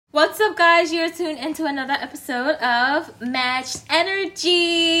What's up, guys? You're tuned into another episode of Matched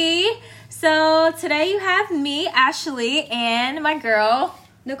Energy. So today you have me, Ashley, and my girl,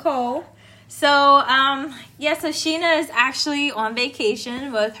 Nicole. So, so Sheena is actually on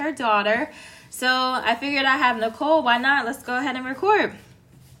vacation with her daughter. So I figured I have Nicole. Why not? Let's go ahead and record.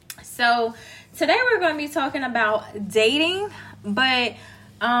 So today we're going to be talking about dating, but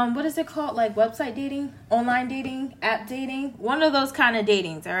what is it called? Like website dating, online dating, app dating, one of those kind of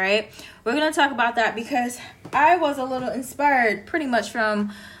datings, all right? We're going to talk about that because I was a little inspired pretty much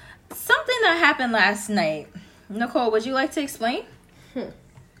from something that happened last night. Nicole, would you like to explain?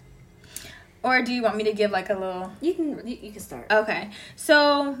 Or do you want me to give like a little... You can start. Okay.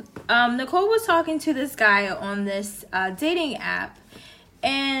 So, Nicole was talking to this guy on this dating app,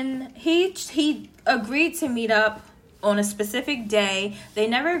 and he agreed to meet up on a specific day. They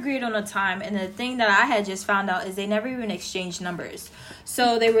never agreed on a time, and the thing that I had just found out is they never even exchanged numbers.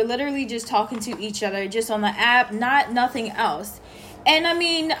 So they were literally just talking to each other just on the app, nothing else. And I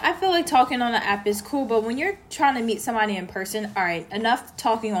mean, I feel like talking on the app is cool, but when you're trying to meet somebody in person, all right, enough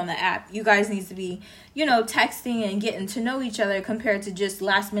talking on the app. You guys need to be, texting and getting to know each other compared to just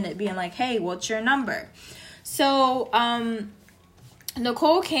last minute being like, hey, what's your number? So,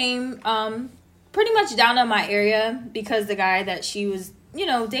 Nicole came, pretty much down in my area because the guy that she was,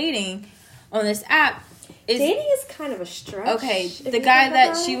 dating on this app dating is kind of a stretch. Okay, the guy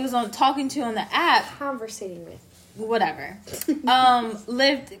that she was talking to on the app, conversating with, whatever,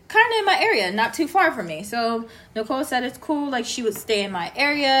 lived kind of in my area, not too far from me. So Nicole said it's cool, like she would stay in my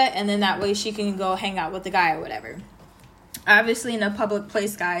area, and then that way she can go hang out with the guy or whatever. Obviously in a public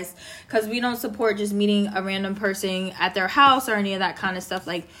place, guys, because we don't support just meeting a random person at their house or any of that kind of stuff.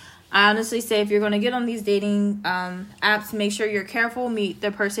 Like, I honestly say if you're going to get on these dating apps, make sure you're careful. Meet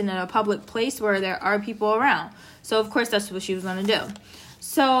the person in a public place where there are people around. So, of course, that's what she was going to do.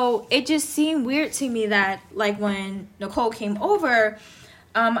 So, it just seemed weird to me that, like, when Nicole came over,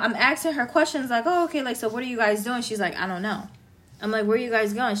 I'm asking her questions like, oh, okay, like, so what are you guys doing? She's like, I don't know. I'm like, where are you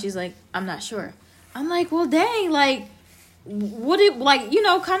guys going? She's like, I'm not sure. I'm like, well, dang, like, what it, like,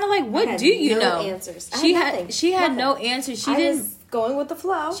 kind of like, what do you know? Answers. She had no answers. She didn't. Going with the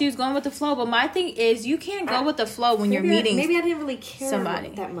flow. She was going with the flow, but my thing is you can't go with the flow when you're meeting maybe I didn't really care somebody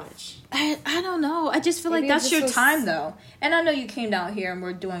that much. I don't know. I just feel like that's your time, though. And I know you came down here and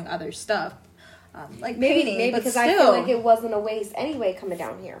we're doing other stuff, like painting, maybe but because still. I feel like it wasn't a waste anyway coming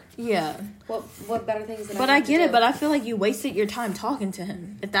down here. Yeah. What better things than But I get it, but I feel like you wasted your time talking to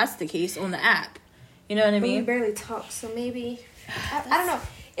him, if that's the case, on the app. You know what I mean? We barely talked, so maybe... I don't know.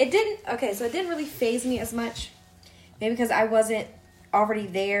 It didn't really faze me as much. Maybe because I wasn't already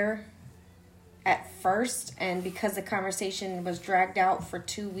there at first, and because the conversation was dragged out for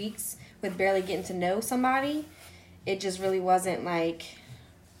 2 weeks with barely getting to know somebody, it just really wasn't like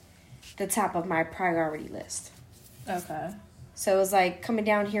the top of my priority list. Okay. So it was like coming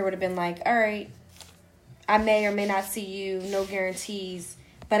down here would have been like, all right, I may or may not see you, no guarantees,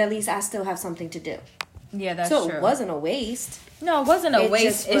 but at least I still have something to do. Yeah, that's true. So it wasn't a waste. No, it wasn't a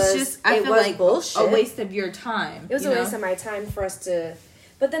waste. It's just I feel like bullshit. A waste of your time. It was a waste of my time for us to...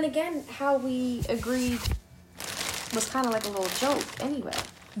 But then again, how we agreed was kind of like a little joke anyway.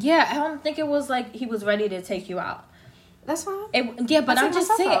 Yeah, I don't think it was like he was ready to take you out. That's fine. But I'm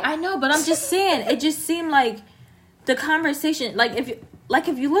just saying. I know, but I'm just saying. It just seemed like the conversation... Like,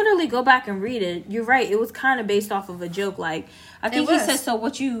 if you literally go back and read it, you're right. It was kind of based off of a joke. Like, I think he said, so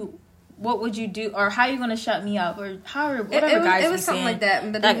what would you do, or how are you going to shut me up, or whatever guys it was something like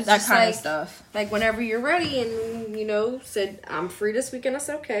that. But that kind like, of stuff. Like, whenever you're ready, and, said, I'm free this weekend. I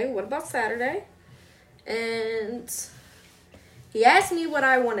said, okay, what about Saturday? And he asked me what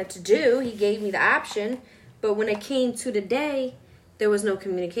I wanted to do. He gave me the option. But when it came to the day, there was no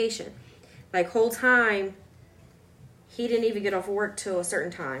communication. Like, whole time, he didn't even get off work till a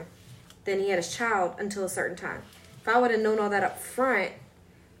certain time. Then he had his child until a certain time. If I would have known all that up front,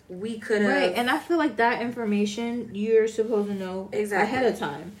 we could have... Right, and I feel like that information you're supposed to know ahead of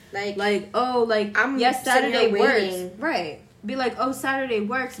time. Yes, Saturday works. Right. Be like, oh, Saturday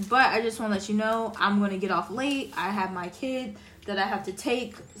works, but I just want to let you know I'm going to get off late. I have my kid that I have to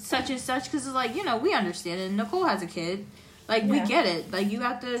take such and such, because it's like, we understand it. Nicole has a kid. Like, we get it. Like, you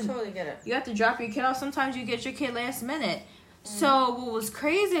have to... Totally get it. You have to drop your kid off. Sometimes you get your kid last minute. So, what was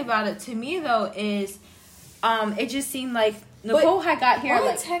crazy about it to me, though, is it just seemed like Nicole had got here.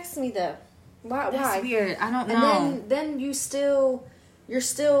 Why text me though? Why? That's weird. I don't know. And then you're still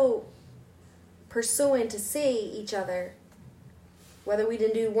pursuing to see each other. Whether we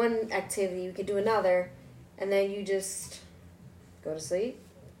didn't do one activity, we could do another, and then you just go to sleep.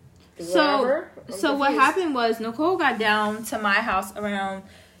 So what happened was Nicole got down to my house around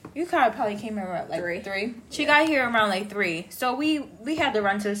You probably came here around like 3. She got here around like 3. So we had to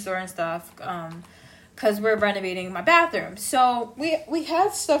run to the store and stuff. Because we're renovating my bathroom. So we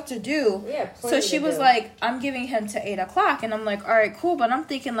had stuff to do. Yeah. So she was like, I'm giving him to 8 o'clock. And I'm like, all right, cool. But I'm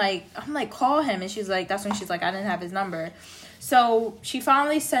thinking call him. And she's like, that's when she's like, I didn't have his number. So she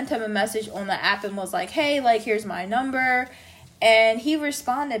finally sent him a message on the app and was like, hey, like, here's my number. And he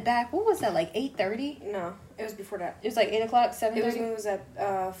responded back. What was that, like 8:30? No, it was before that. It was like 8 o'clock, 7:30? It was when it was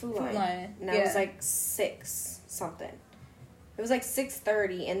at Food Line. And it was like 6 something. It was like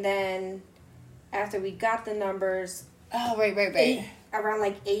 6:30. And then after we got the numbers. Oh, right. Around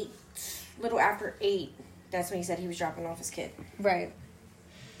like 8, little after 8. That's when he said he was dropping off his kid. Right.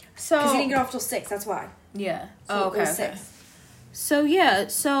 So. Because he didn't get off till 6, that's why. Yeah. So okay. 6. So, yeah.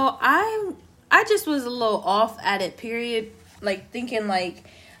 So, I just was a little off at it, period. Like, thinking, like,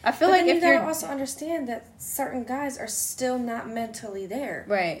 I feel like if you're... you also understand that certain guys are still not mentally there.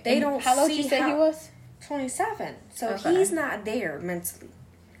 Right. They don't How old did you say he was? 27. So, okay. He's not there mentally.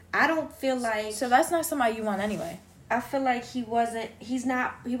 I don't feel like... So, that's not somebody you want anyway. I feel like he's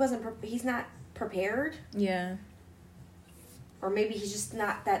not prepared. Yeah. Or maybe he's just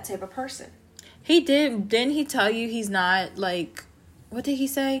not that type of person. Didn't he tell you he's not, like, what did he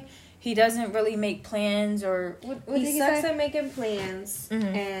say? He doesn't really make plans or... What did he sucks say? at making plans, mm-hmm.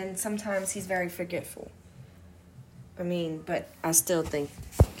 and sometimes he's very forgetful. I mean, but I still think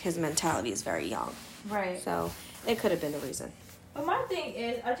his mentality is very young. Right. So, it could have been the reason. But my thing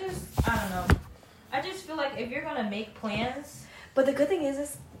is, I don't know. I just feel like if you're going to make plans... But the good thing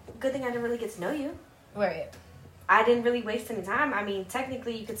is good thing I didn't really get to know you. Right. I didn't really waste any time. I mean,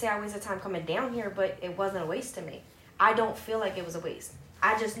 technically, you could say I wasted time coming down here, but it wasn't a waste to me. I don't feel like it was a waste.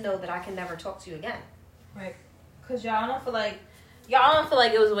 I just know that I can never talk to you again. Right. Because y'all don't feel like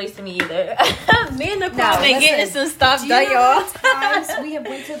it was a waste of me either. Me and Nicole been getting some stuff done, y'all. Times we have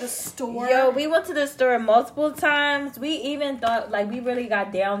went to the store. Yo, we went to the store multiple times. We even thought, like, we really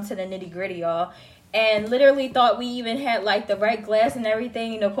got down to the nitty gritty, y'all. And literally thought we even had, like, the right glass and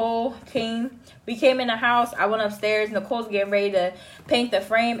everything. Nicole came. We came in the house. I went upstairs. Nicole's getting ready to paint the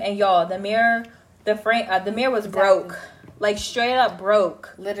frame. And, y'all, the mirror was broke. Like, straight up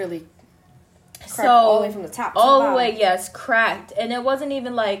broke. Literally. Cracked all the way from the top to the bottom. All the way, yes, cracked. And it wasn't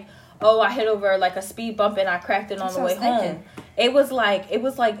even like, oh, I hit over, like, a speed bump and I cracked it on the way home. It was like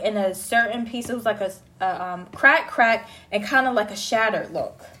in a certain piece. It was like a crack, and kind of like a shattered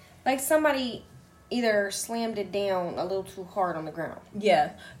look. Like somebody either slammed it down a little too hard on the ground.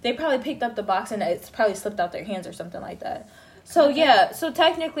 Yeah. They probably picked up the box and it's probably slipped out their hands or something like that. So, yeah. So,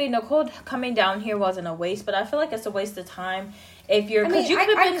 technically, Nicole coming down here wasn't a waste, but I feel like it's a waste of time if you're... Because you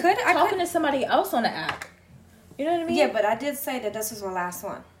could have been talking to somebody else on the app. You know what I mean? Yeah, but I did say that this was my last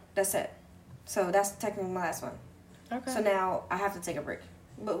one. That's it. So, that's technically my last one. Okay. So, now I have to take a break.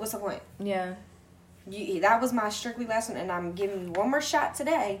 But what's the point? Yeah. That was my strictly last one, and I'm giving you one more shot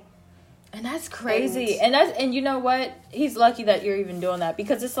today. And that's crazy. And you know what? He's lucky that you're even doing that.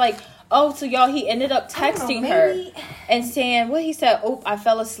 Because it's like... Oh, so y'all, he ended up texting her and saying, what he said, oh, I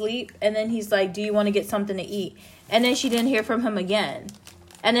fell asleep. And then he's like, do you want to get something to eat? And then she didn't hear from him again.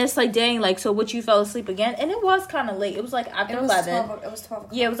 And it's like, dang, like, so what, you fell asleep again? And it was kind of late. It was like after 11. It was 12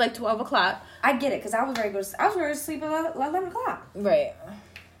 o'clock. Yeah, it was like 12 o'clock. I get it, because I was ready to sleep at 11 o'clock. Right.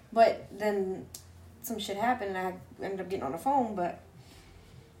 But then some shit happened and I ended up getting on the phone, but,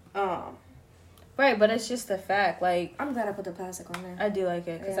 Right, but it's just a fact. Like, I'm glad I put the plastic on there. I do like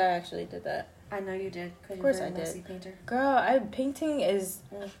it because I actually did that. I know you did. Of course I did. Messy painter. Girl, painting is...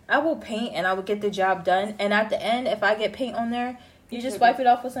 I will paint and I will get the job done. And at the end, if I get paint on there, you just wipe it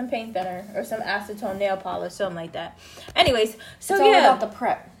off with some paint thinner or some acetone nail polish, something like that. Anyways, so it's all about the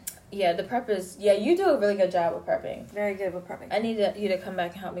prep. Yeah, the prep is... Yeah, you do a really good job with prepping. Very good with prepping. I need you to come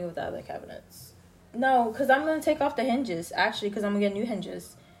back and help me with the other cabinets. No, because I'm going to take off the hinges, actually, because I'm going to get new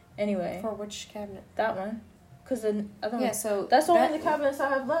hinges. Anyway. For which cabinet? That one. Because the other one. Yeah, so... That's the only cabinets I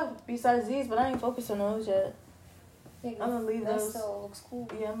have left besides these, but I ain't focused on those yet. Yeah, I'm going to leave those. That still looks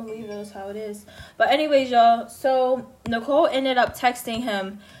cool. Yeah, I'm going to leave those how it is. But anyways, y'all. So, Nicole ended up texting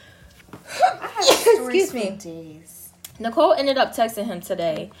him. I have stories. Excuse me. Days. Nicole ended up texting him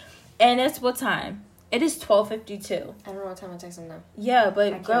today. And it's what time? It is 12:52. I don't know what time I text him now. Yeah,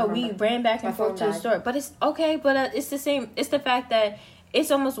 but girl, we ran back and forth to the store. But it's okay, but it's the same. It's the fact that it's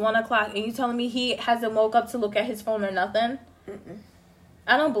almost 1 o'clock, and you telling me he hasn't woke up to look at his phone or nothing? Mm-mm.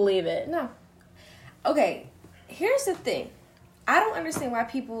 I don't believe it. No. Okay, here's the thing. I don't understand why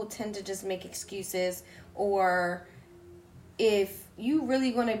people tend to just make excuses, or if you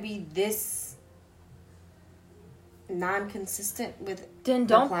really going to be this non-consistent with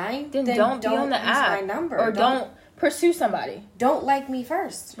replying, then don't be on the app, my number. or don't pursue somebody. Don't like me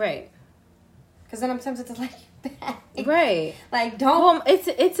first. Right. Because then I'm tempted to like you back. Right. Like, don't. Well, it's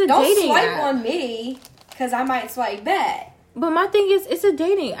a don't dating swipe app. on me because I might swipe back. But my thing is, it's a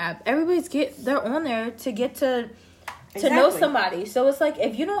dating app. They're on there to get to know somebody. So it's like,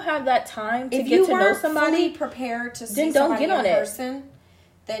 if you don't have that time to get to know somebody, if you weren't fully prepared to see then don't somebody get on in it. person,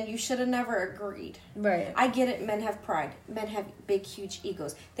 then you should have never agreed. Right. I get it. Men have pride. Men have big, huge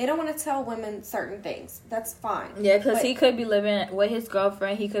egos. They don't want to tell women certain things. That's fine. Yeah, because he could be living with his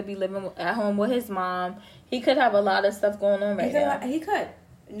girlfriend. He could be living at home with his mom. He could have a lot of stuff going on right now. He could.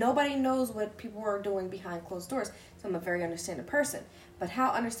 Nobody knows what people are doing behind closed doors. So I'm a very understanding person. But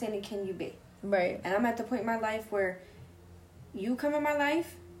how understanding can you be? Right. And I'm at the point in my life where you come in my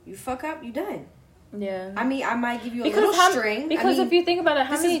life, you fuck up, you done. Yeah. I mean, I might give you a little string. Because if you think about it,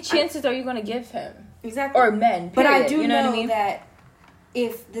 how many chances are you going to give him? Exactly. Or men, period. But I do you know what I mean? that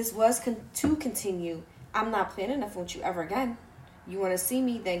if this was to continue, I'm not planning to with you ever again. You want to see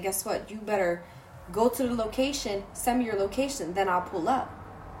me, then guess what? You better go to the location, send me your location, then I'll pull up.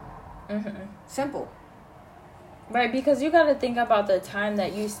 Mm-hmm. Simple. Right, because you got to think about the time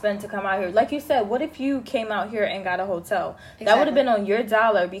that you spent to come out here. Like you said, what if you came out here and got a hotel? Exactly. That would have been on your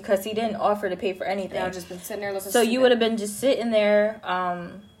dollar because he didn't offer to pay for anything. I would just been sitting there looking So stupid. you would have been just sitting there,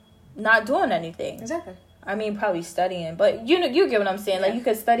 not doing anything. Exactly. I mean, probably studying, but you get what I'm saying. Yeah. Like, you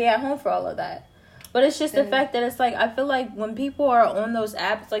could study at home for all of that. But it's just the fact that it's like, I feel like when people are on those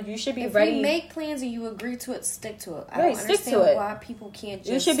apps, like, you should be ready. If you make plans and you agree to it, stick to it. I right, don't stick to understand it. why people can't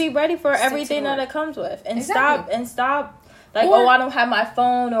just You should be ready for everything that it comes with. And exactly. stop, like, I don't have my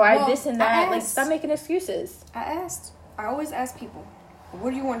phone, or I this and that. Like, stop making excuses. I always ask people,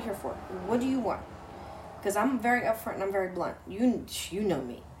 what do you want here for? What do you want? Because I'm very upfront and I'm very blunt. You know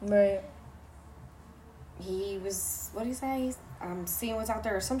me. Right. He was, what did he say? I'm seeing what's out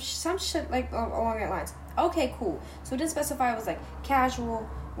there, or some shit like along that lines. Okay, cool. So it didn't specify it was like casual,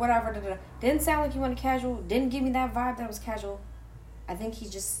 whatever. Didn't sound like he wanted casual. Didn't give me that vibe that was casual. I think he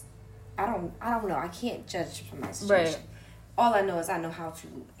just, I don't know. I can't judge from my situation. Right. All I know is I know how to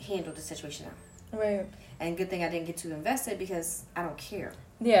handle the situation now. Right. And good thing I didn't get too invested because I don't care.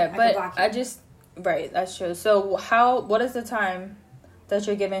 Yeah, but right, that's true. So what is the time that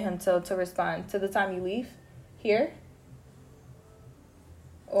you're giving him to respond? To the time you leave here?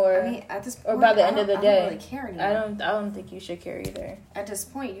 Or, I mean, at this point, or by the end of the day? I don't really care anymore. I don't think you should care either. At this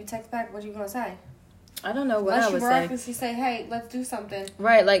point, you text back, what are you going to say? I don't know what Unless I would say. Unless you miraculously say, hey, let's do something.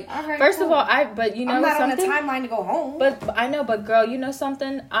 Right, like, first of all, but you know I'm not something? on a timeline to go home. But I know, but girl, you know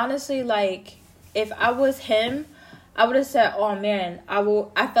something? Honestly, like, if I was him, I would have said, oh man,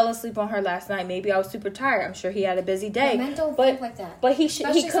 I fell asleep on her last night. Maybe I was super tired. I'm sure he had a busy day. Men don't think like that. But he could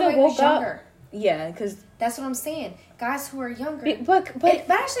have woke up. Younger. Yeah, because that's what I'm saying. Guys who are younger. But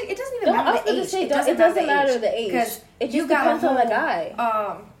actually, it doesn't even matter the age. It doesn't matter the age. Because it just depends on the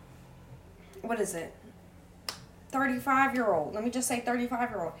guy. What is it? 35-year-old. Let me just say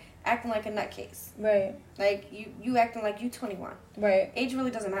 35-year-old acting like a nutcase. Right. Like you acting like you 21. Right. Age really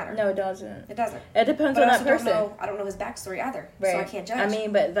doesn't matter. No, it doesn't. It doesn't. It depends on that person. I don't know his backstory either. Right. So I can't judge. I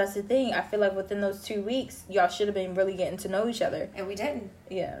mean, but that's the thing. I feel like within those 2 weeks, y'all should have been really getting to know each other. And we didn't.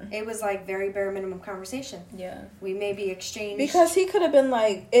 Yeah. It was like very bare minimum conversation. Yeah. We maybe exchanged. Because he could have been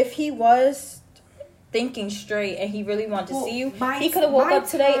like, if he was thinking straight and he really wanted to see you, he could have woke up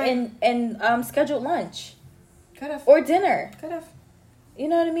today and scheduled lunch. Could have. Or dinner. Could have. You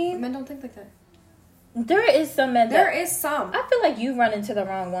know what I mean? Men don't think like that. There is some men. There is some. I feel like you run into the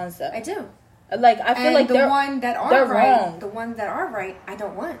wrong ones though. I do. Like I feel like the ones that are wrong. The ones that are right, I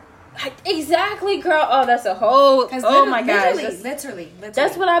don't want. Exactly, girl. Oh, that's a whole. Oh my gosh. Literally.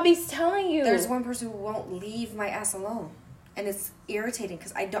 That's what I be telling you. There's one person who won't leave my ass alone, and it's irritating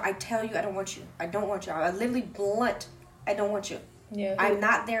because I tell you I don't want you. I don't want you. I literally blunt. I don't want you. Yeah. I'm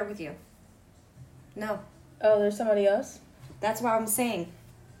not there with you. No. Oh, there's somebody else? That's why I'm saying,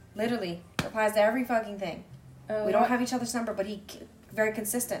 literally, applies to every fucking thing. We don't have each other's number, but he very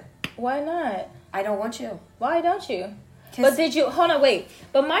consistent. Why not? I don't want you. Why don't you? But did you, hold on, wait.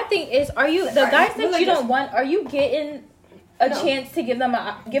 But my thing is, are you, the guys that you don't want, are you getting a chance to give them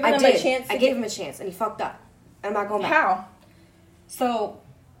a chance? I gave him a chance, and he fucked up. I'm not going back. How? So,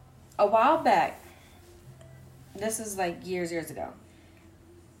 a while back, this is like years ago,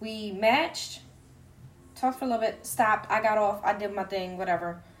 we matched, talked for a little bit, stopped, I got off, I did my thing,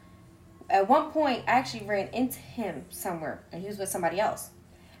 whatever. At one point, I actually ran into him somewhere, and he was with somebody else.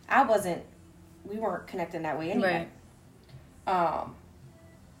 We weren't connecting that way anyway. Right.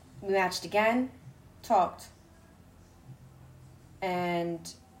 We matched again, talked,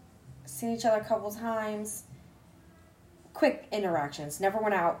 and seen each other a couple times. Quick interactions. Never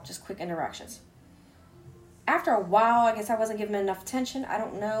went out, just quick interactions. after a while, I guess I wasn't giving him enough attention. I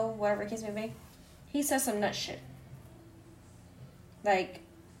don't know, whatever the case may be. He said some nut shit. Like,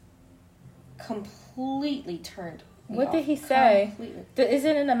 completely turned me What off. did he say? Completely. Is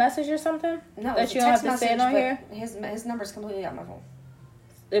it in a message or something? No, that it's you a don't have text to say it message, on but here? his number's completely out my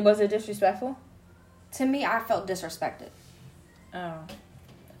phone. Was it disrespectful? To me, I felt disrespected. Oh.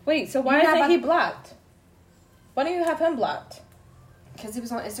 Wait, so why isn't he blocked? Why don't you have him blocked? Because he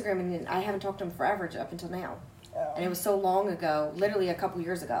was on Instagram, and I haven't talked to him forever up until now. Oh. And it was so long ago, literally a couple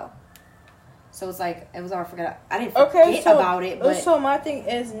years ago. So it's like, it was all I didn't forget about it, but... So my thing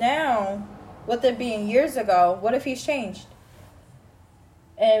is now, with it being years ago, what if he's changed?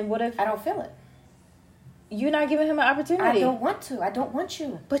 And what if... I don't feel it. You're not giving him an opportunity. I don't want to. I don't want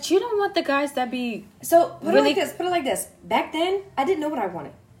you. But you don't want the guys that be... So, put it like this. Back then, I didn't know what I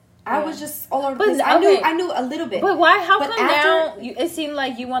wanted. I was just all over the place. Okay. I knew a little bit. But why? How come now it seemed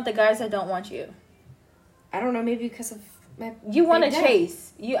like you want the guys that don't want you? I don't know. Maybe because of my... You want to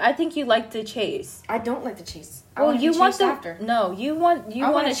chase. I think you like to chase. I don't like to chase. Well, you want to... After. No, you want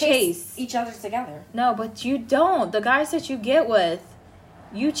to chase each other together. No, but you don't. The guys that you get with,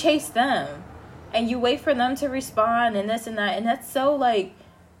 you chase them. And you wait for them to respond and this and that. And that's so like...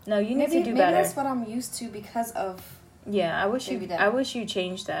 No, you need to do better. Maybe that's what I'm used to because of... Yeah, I wish you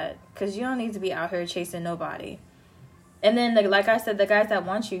changed that, because you don't need to be out here chasing nobody. And then, like I said, the guys that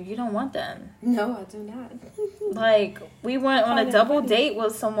want you, you don't want them. No, I do not. Like, we went on a double date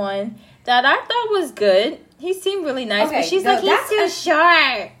with someone that I thought was good. He seemed really nice, but she's like, he's too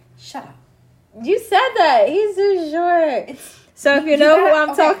short. Shut up. You said that. He's too short. So if you know who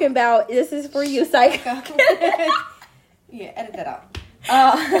I'm talking about, this is for you, psycho. Yeah, edit that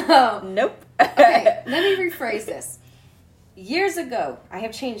out. Nope. Okay, let me rephrase this. Years ago, I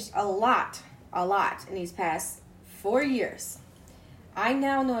have changed a lot in these past 4 years. I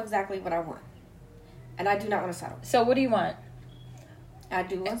now know exactly what I want. And I do not want to settle. So what do you want? I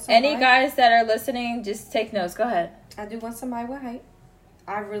do want somebody. Any guys that are listening, just take notes. Go ahead. I do want somebody with height.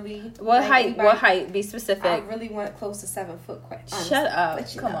 I really... What height? Be specific. I really want close to 7 foot. Shut up.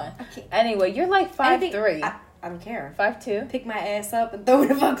 Come on. Anyway, you're like 5'3". I don't care. 5'2". Pick my ass up and throw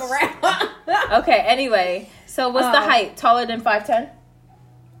the fuck around. Okay, anyway. So what's the height? Taller than 5'10"?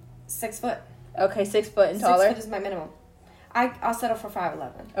 6 foot. Okay, 6 foot and taller? 6 foot is my minimum. I'll settle for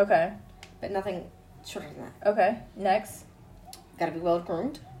 5'11". Okay. But nothing shorter than that. Okay, next. Gotta be well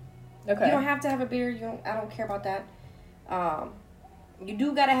groomed. Okay. You don't have to have a beard. I don't care about that. You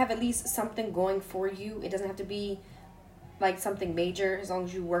do gotta have at least something going for you. It doesn't have to be like something major, as long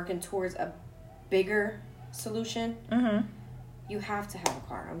as you're working towards a bigger solution. Mm-hmm. You have to have a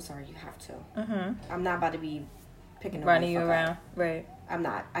car. I'm sorry, you have to. Mm-hmm. I'm not about to be picking running you around. Right. I'm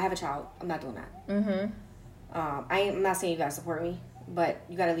not. I have a child. I'm not doing that. Mm-hmm. I'm not saying you gotta support me, but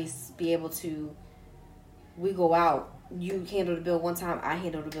you gotta at least be able to. We go out. You handle the bill one time. I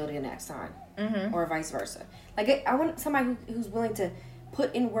handle the bill the next time, mm-hmm. or vice versa. Like I want somebody who's willing to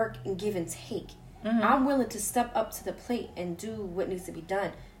put in work and give and take. Mm-hmm. I'm willing to step up to the plate and do what needs to be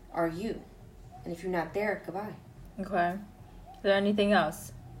done. Are you? And if you're not there, goodbye. Okay. Is there anything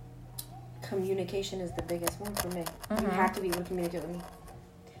else? Communication is the biggest one for me. Mm-hmm. You have to be able to communicate with me.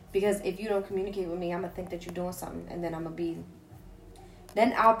 Because if you don't communicate with me, I'm going to think that you're doing something. And then I'm going to be...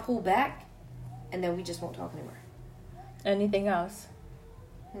 Then I'll pull back. And then we just won't talk anymore. Anything else?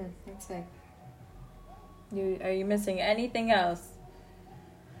 Let's see. Are you missing anything else?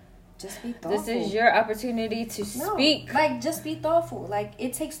 Just be thoughtful. This is your opportunity to speak. Like, just be thoughtful. Like,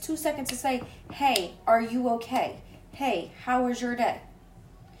 it takes 2 seconds to say, hey, are you okay? Hey, how was your day?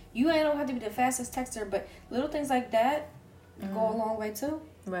 You don't have to be the fastest texter, but little things like that go a long way too.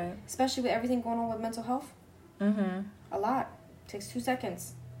 Right. Especially with everything going on with mental health. Mm-hmm. A lot. It takes 2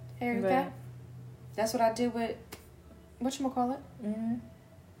 seconds. Hey, are you right. okay? That's what I did with, whatchamacallit? Mm-hmm.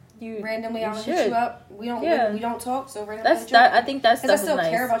 Randomly, I'll hit you up. We don't talk, so randomly. I think that's because I still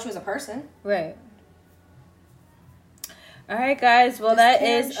care about you as a person. Right. All right, guys. Well, that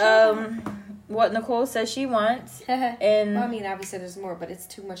is what Nicole says she wants. And well, I mean, obviously there's more, but it's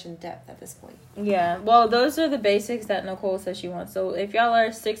too much in depth at this point. Yeah. Well, those are the basics that Nicole says she wants. So if y'all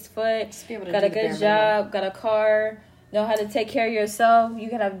are 6 foot, got a good job, got a car, know how to take care of yourself, you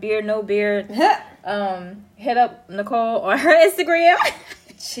can have beard, no beard. Hit up Nicole on her Instagram.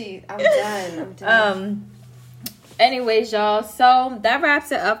 I'm done. Anyways, y'all, so that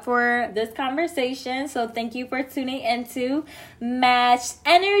wraps it up for this conversation. So thank you for tuning into Matched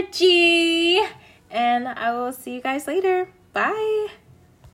Energy, and I will see you guys later. Bye.